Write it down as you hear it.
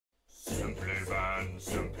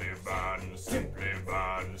simply van, simply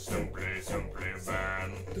van, simply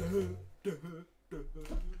van.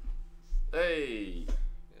 Hey!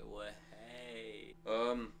 Well, hey.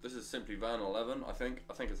 This is Simply Van 11, I think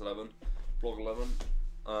it's 11. Vlog 11.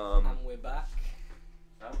 And we're back.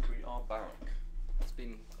 And we are back. It's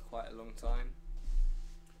been quite a long time.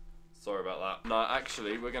 Sorry about that. No,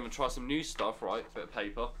 actually, we're going to try some new stuff, right? Bit of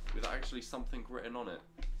paper with actually something written on it.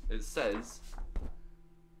 It says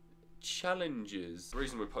challenges. The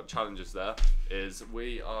reason we put challenges there is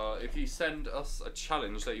if you send us a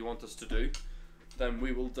challenge that you want us to do, then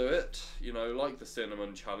we will do it. You know, like the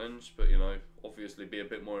cinnamon challenge, but you know, obviously be a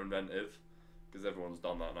bit more inventive because everyone's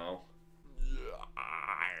done that now.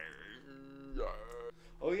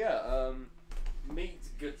 Oh yeah, Meet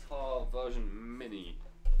Guitar version mini.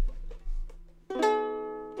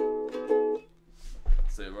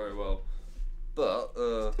 Say it very well, but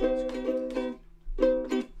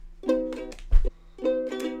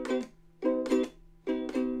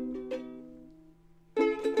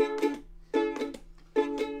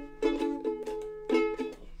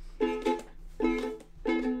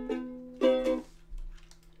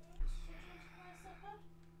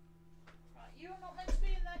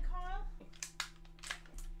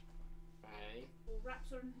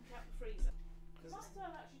wraps are in the freezer. Might as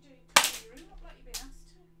well actually do it in your room, not like you've been asked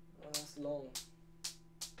to. Oh, that's long.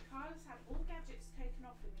 Kyle has had all gadgets taken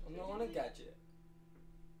off him. I'm not on a gadget.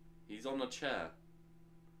 he's on a chair.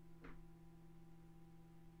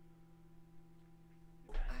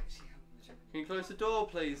 Actually, Can you close the door,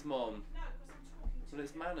 please, Mom? No, because I'm talking to Well,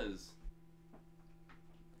 it's you. manners.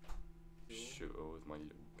 Shoot her with my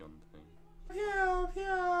little gun thing. Pew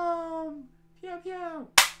pew pew pew.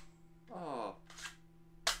 Oh,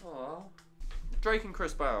 oh. Drake and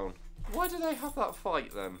Chris Brown. Why do they have that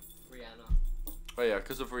fight then? Rihanna. Oh yeah,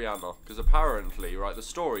 because of Rihanna. Because apparently, right, the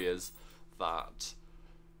story is that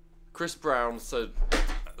Chris Brown sent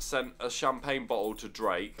a champagne bottle to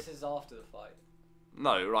Drake. This is after the fight.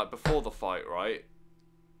 No, like before the fight, right?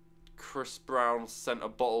 Chris Brown sent a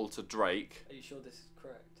bottle to Drake. Are you sure this is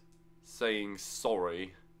correct? Saying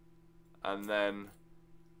sorry, and then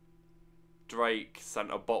Drake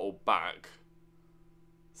sent a bottle back.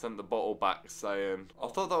 Sent the bottle back saying, I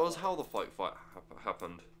thought that was how the fight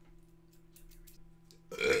happened.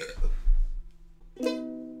 I'm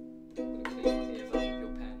gonna clean my ears up with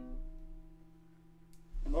your pen.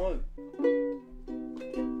 No.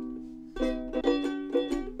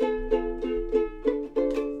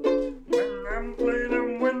 When I'm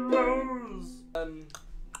cleaning windows.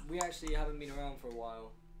 We actually haven't been around for a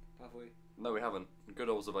while, have we? No, we haven't. Good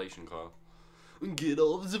observation, Kyle. Good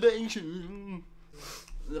observation.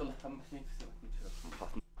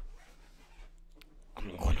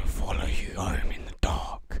 I'm gonna follow you home in the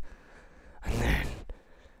dark, and then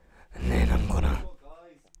I'm gonna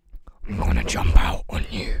jump out on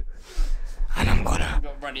you, and I'm gonna.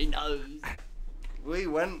 Got runny nose. We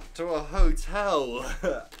went to a hotel.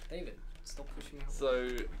 David, stop pushing me out. So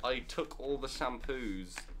I took all the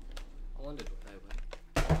shampoos. I wondered what they were.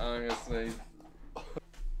 I'm gonna sneeze.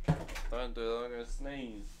 Don't do it, I'm gonna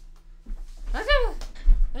sneeze.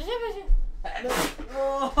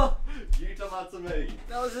 Oh, You done that to me.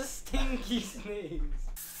 that was a stinky sneeze.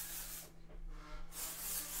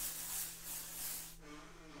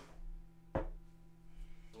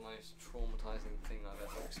 The most traumatizing thing I've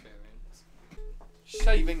ever experienced.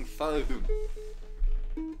 Shaving foam.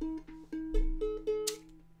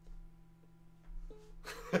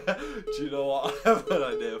 Do you know what I have an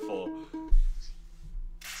idea for?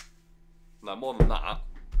 No, more than that.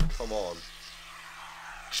 Come on.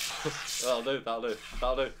 That'll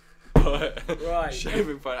do. Right.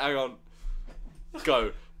 Shaving foam, hang on.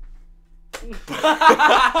 Go.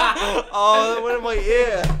 Oh, that went in my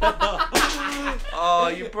ear. Oh,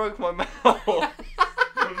 you broke my mouth. I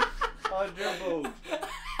dribbled.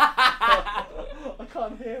 I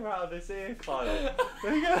can't hear out of this ear, Kyle.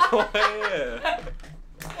 Look at my ear.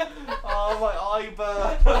 Oh, my eye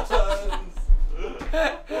burns.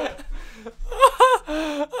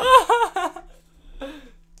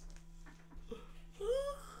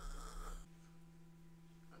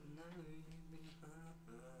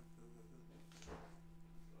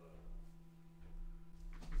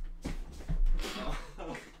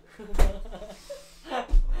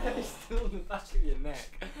 It's still on the back of your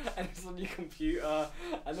neck, and it's on your computer,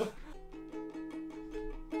 and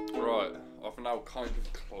Right, I've now kind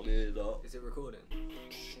of cleared up. is it recording?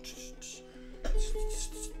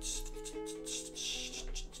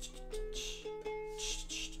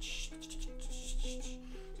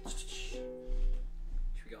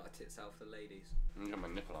 Should we get our tits out for the ladies? I'm gonna get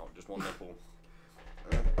my nipple out, just one nipple.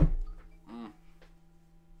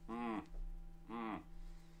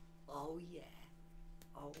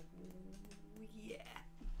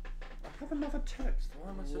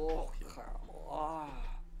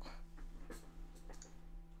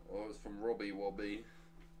 Robbie Wobby.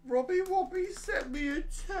 Robbie Wobby sent me a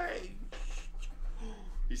text.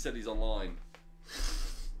 He said he's online.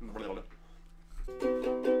 And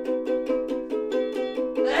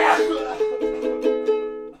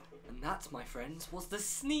that, my friends, was the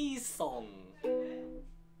sneeze song.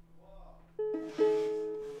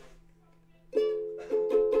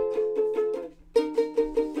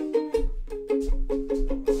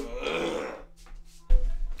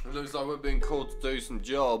 It looks like we're being called to do some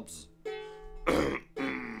jobs.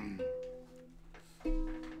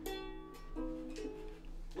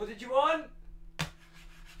 What did you want?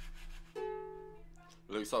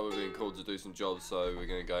 Looks like we're being called to do some jobs, so we're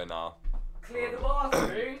gonna go now. Clear the bathroom. I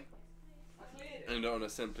cleared it. And on a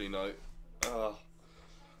simply note,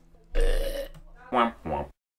 Womp womp.